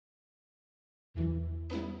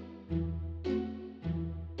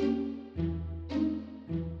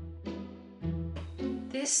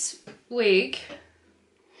This wig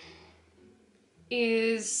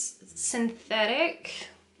is synthetic.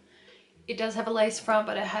 It does have a lace front,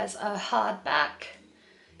 but it has a hard back.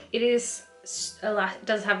 It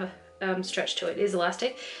does have a stretch to it. It is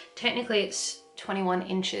elastic. Technically it's 21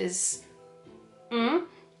 inches,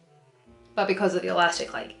 but because of the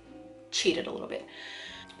elastic, like, cheated a little bit.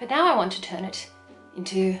 But now I want to turn it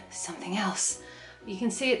into something else. You can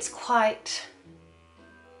see it's quite,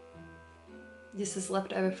 this is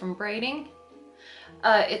left over from braiding.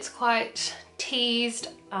 It's quite teased.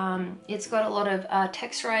 It's got a lot of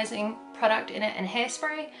texturizing product in it and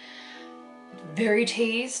hairspray. Very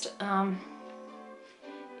teased.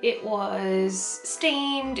 It was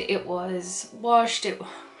steamed, it was washed, it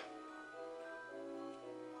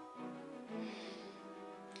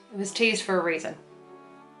was teased for a reason.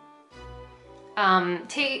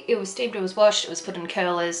 It was steamed, it was washed, it was put in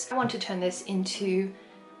curlers. I want to turn this into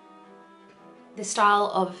the style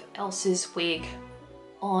of Elsa's wig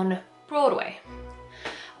on Broadway.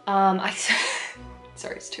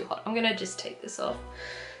 Sorry, it's too hot. I'm gonna just take this off.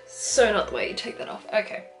 So not the way you take that off.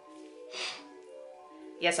 Okay.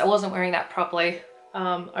 Yes, I wasn't wearing that properly.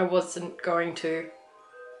 I wasn't going to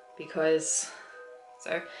because,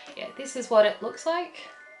 so yeah, this is what it looks like.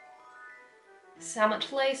 This is how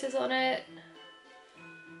much lace is on it.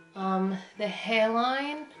 The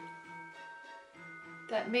hairline,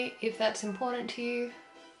 if that's important to you.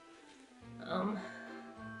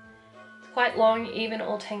 It's quite long, even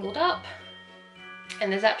all tangled up.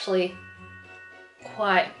 And there's actually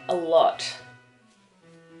quite a lot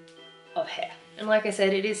of hair. And like I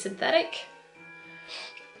said, it is synthetic.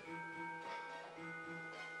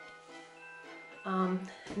 And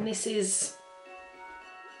this is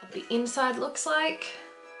what the inside looks like.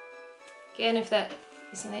 Again, if that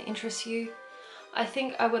isn't that interests you. I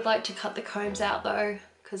think I would like to cut the combs out though,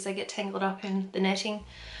 because they get tangled up in the netting,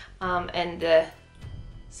 and the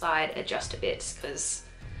side adjuster bits, because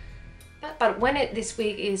but when this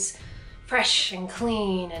wig is fresh and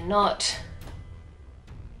clean and not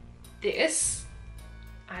this,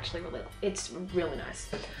 actually it's really nice.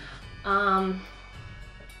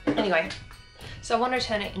 Anyway, so I want to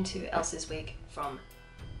turn it into Elsa's wig from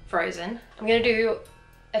Frozen. I'm going to do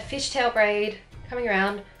a fishtail braid coming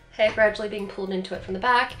around, hair gradually being pulled into it from the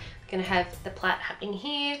back. I'm going to have the plait happening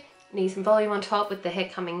here, need some volume on top with the hair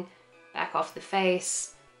coming back off the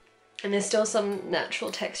face, and there's still some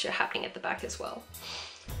natural texture happening at the back as well.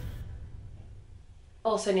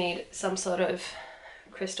 Also need some sort of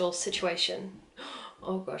crystal situation.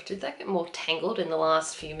 Oh gosh, did that get more tangled in the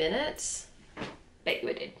last few minutes? Bet you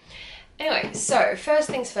it did. Anyway, so first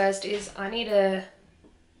things first is I need a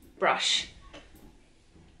brush.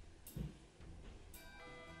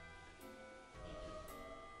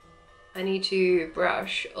 I need to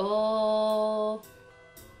brush all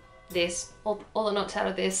this, all the knots out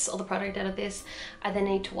of this, all the product out of this. I then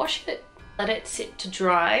need to wash it, let it sit to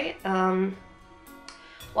dry.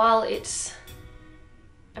 While it's,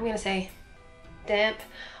 I'm gonna say damp,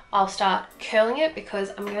 I'll start curling it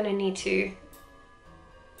because I'm gonna need to,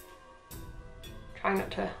 trying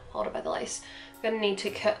not to hold it by the lace, I'm gonna need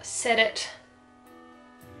to set it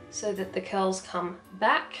so that the curls come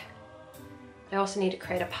back. I also need to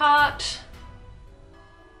create a part.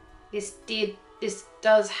 This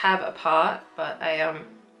does have a part, but I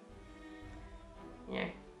you know,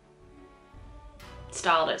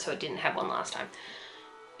 styled it so it didn't have one last time.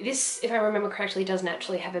 This, if I remember correctly, doesn't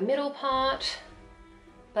actually have a middle part,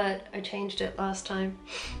 but I changed it last time.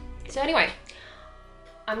 So anyway,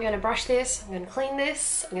 I'm going to brush this, I'm going to clean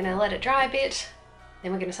this, I'm going to let it dry a bit,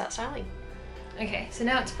 then we're going to start styling. Okay, so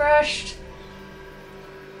now it's brushed.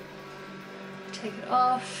 Take it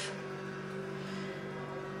off.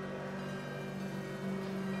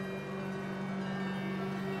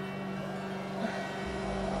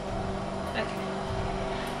 Okay.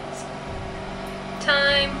 So,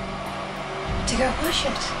 time to go wash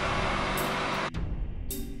it.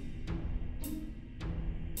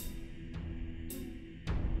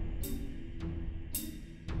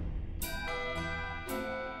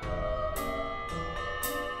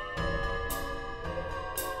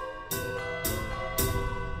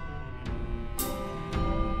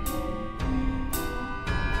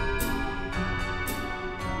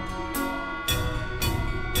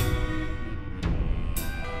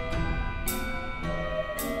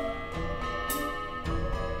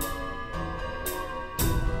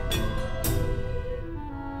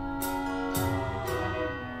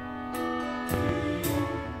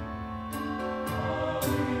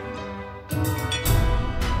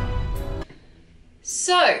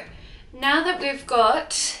 So now that we've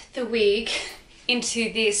got the wig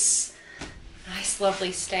into this nice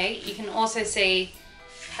lovely state, you can also see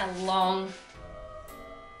how long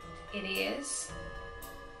it is.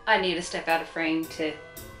 I need to step out of frame to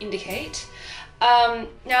indicate. Now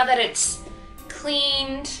that it's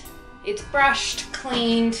cleaned, it's brushed,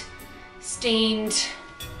 cleaned, steamed,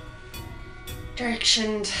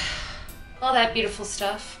 directioned, all that beautiful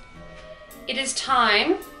stuff, it is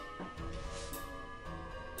time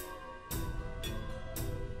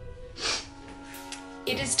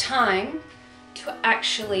to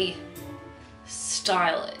actually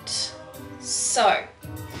style it. So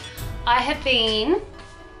I have been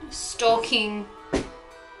stalking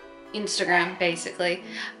Instagram basically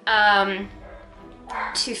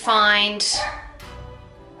to find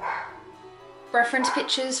reference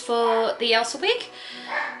pictures for the Elsa wig.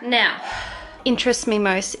 Now, interests me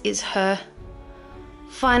most is her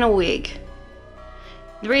final wig.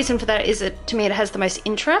 The reason for that is that to me it has the most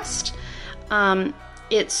interest.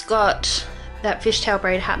 It's got that fishtail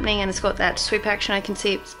braid happening and it's got that swoop action. I can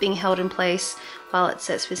see it's being held in place while it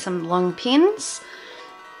sets with some long pins.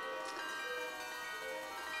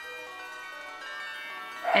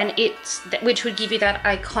 And which would give you that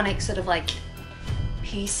iconic sort of like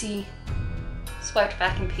piecey, swept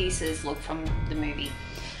back in pieces look from the movie.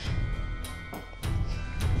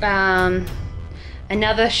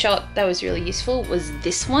 Another shot that was really useful was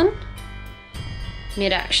this one,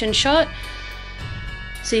 mid-action shot.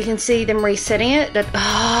 So you can see them resetting it.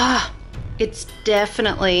 It's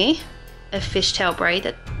definitely a fishtail braid.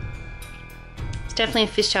 It's definitely a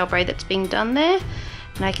fishtail braid that's being done there.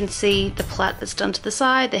 And I can see the plait that's done to the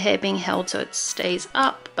side, the hair being held so it stays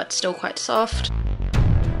up but still quite soft.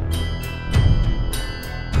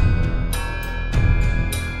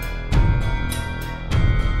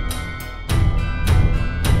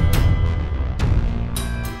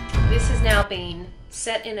 This has now been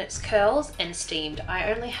set in its curls and steamed.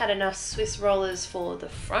 I only had enough Swiss rollers for the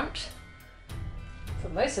front, for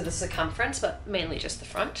most of the circumference, but mainly just the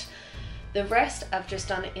front. The rest I've just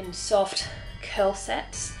done in soft curl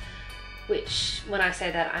sets, which when I say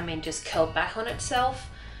that I mean just curled back on itself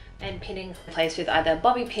and pinning in place with either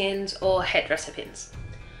bobby pins or hairdresser pins.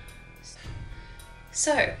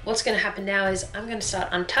 So what's going to happen now is I'm going to start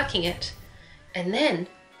untucking it and then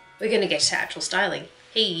we're going to get to actual styling.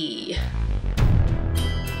 Hey!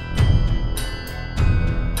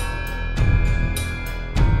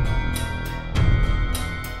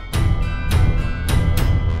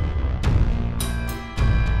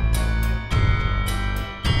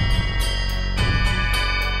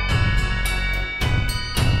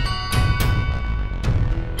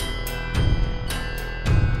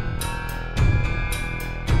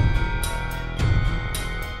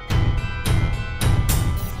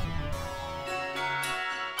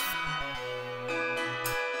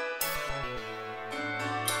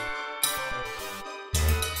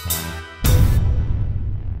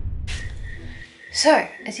 So,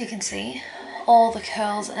 as you can see, all the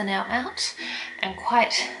curls are now out and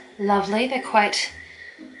quite lovely. They're quite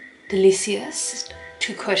delicious,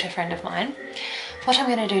 to quote a friend of mine. What I'm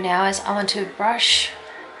going to do now is I want to brush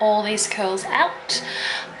all these curls out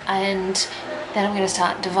and then I'm going to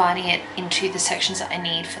start dividing it into the sections that I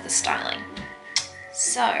need for the styling.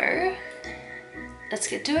 So, let's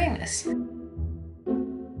get doing this.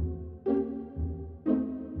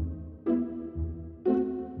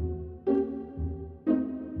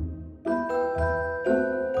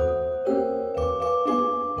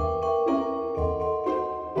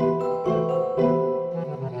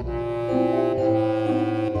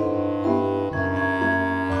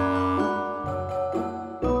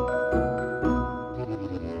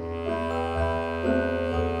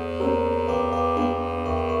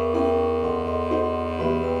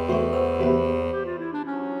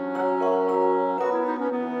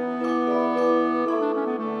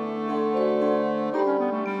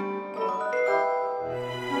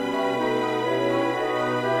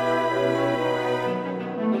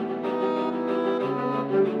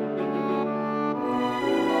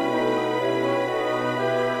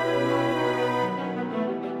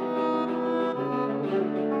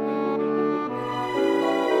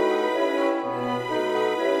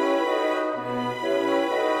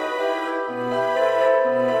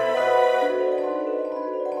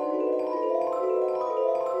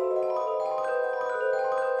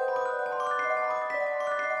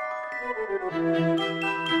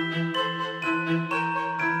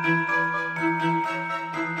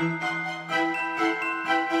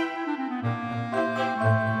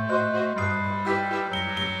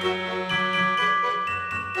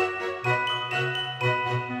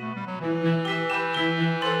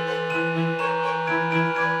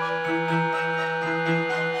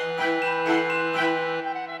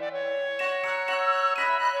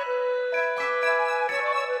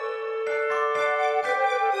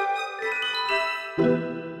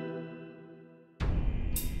 you.